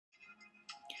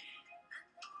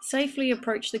Safely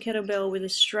approach the kettlebell with a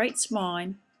straight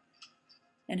spine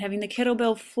and having the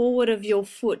kettlebell forward of your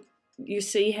foot. You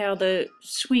see how the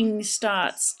swing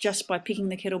starts just by picking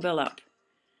the kettlebell up.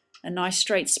 A nice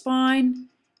straight spine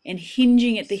and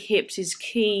hinging at the hips is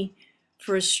key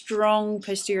for a strong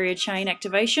posterior chain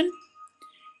activation.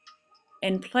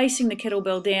 And placing the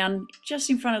kettlebell down just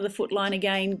in front of the foot line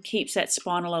again keeps that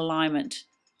spinal alignment.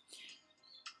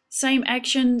 Same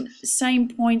action, same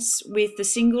points with the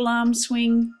single arm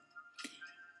swing.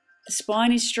 The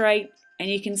spine is straight and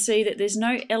you can see that there's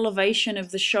no elevation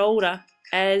of the shoulder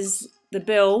as the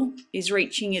bell is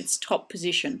reaching its top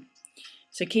position.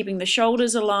 So keeping the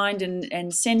shoulders aligned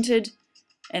and centered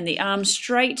and the arms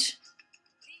straight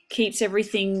keeps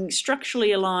everything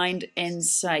structurally aligned and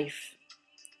safe.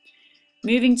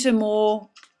 Moving to more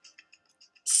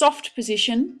soft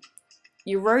position,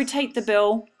 you rotate the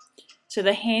bell so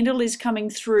the handle is coming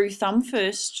through thumb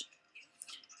first,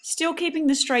 still keeping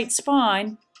the straight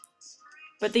spine,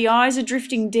 but the eyes are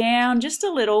drifting down just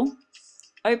a little,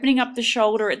 opening up the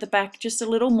shoulder at the back just a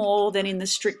little more than in the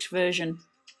strict version.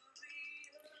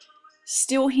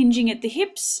 Still hinging at the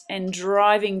hips and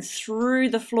driving through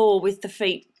the floor with the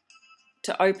feet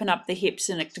to open up the hips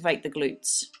and activate the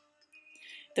glutes.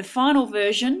 The final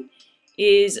version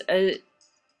is a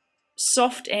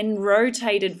soft and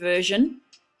rotated version,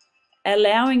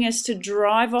 allowing us to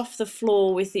drive off the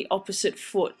floor with the opposite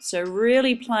foot. So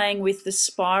really playing with the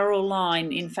spiral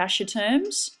line in fascia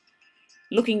terms,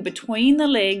 looking between the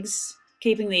legs,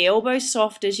 keeping the elbow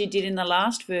soft as you did in the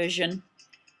last version,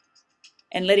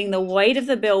 and letting the weight of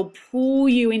the bell pull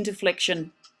you into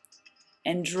flexion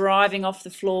and driving off the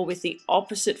floor with the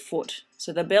opposite foot.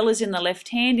 So the bell is in the left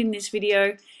hand in this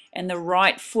video and the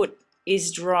right foot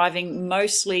is driving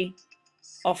mostly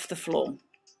off the floor.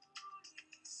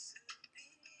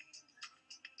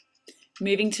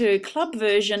 Moving to club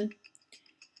version,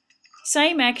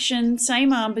 same action,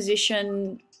 same arm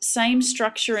position, same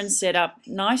structure and setup,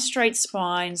 nice straight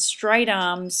spine, straight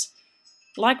arms.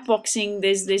 Like boxing,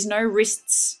 there's no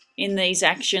wrists in these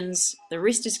actions. The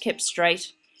wrist is kept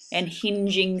straight and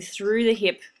hinging through the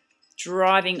hip,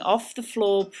 driving off the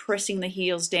floor, pressing the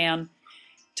heels down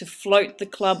to float the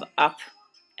club up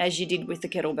as you did with the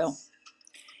kettlebell.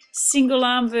 Single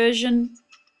arm version,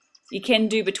 you can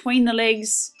do between the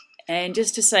legs, and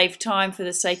just to save time for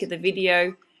the sake of the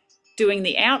video, doing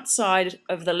the outside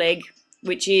of the leg,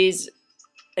 which is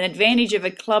an advantage of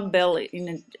a club bell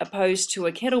opposed to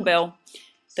a kettlebell.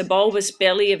 The bulbous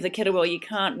belly of the kettlebell, you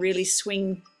can't really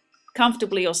swing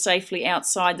comfortably or safely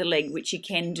outside the leg, which you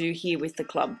can do here with the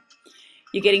club.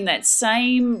 You're getting that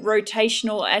same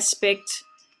rotational aspect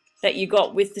that you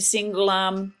got with the single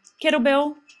arm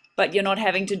kettlebell, but you're not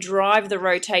having to drive the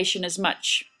rotation as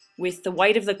much with the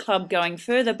weight of the club going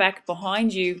further back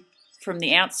behind you from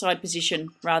the outside position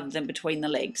rather than between the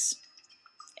legs.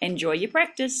 Enjoy your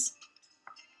practice.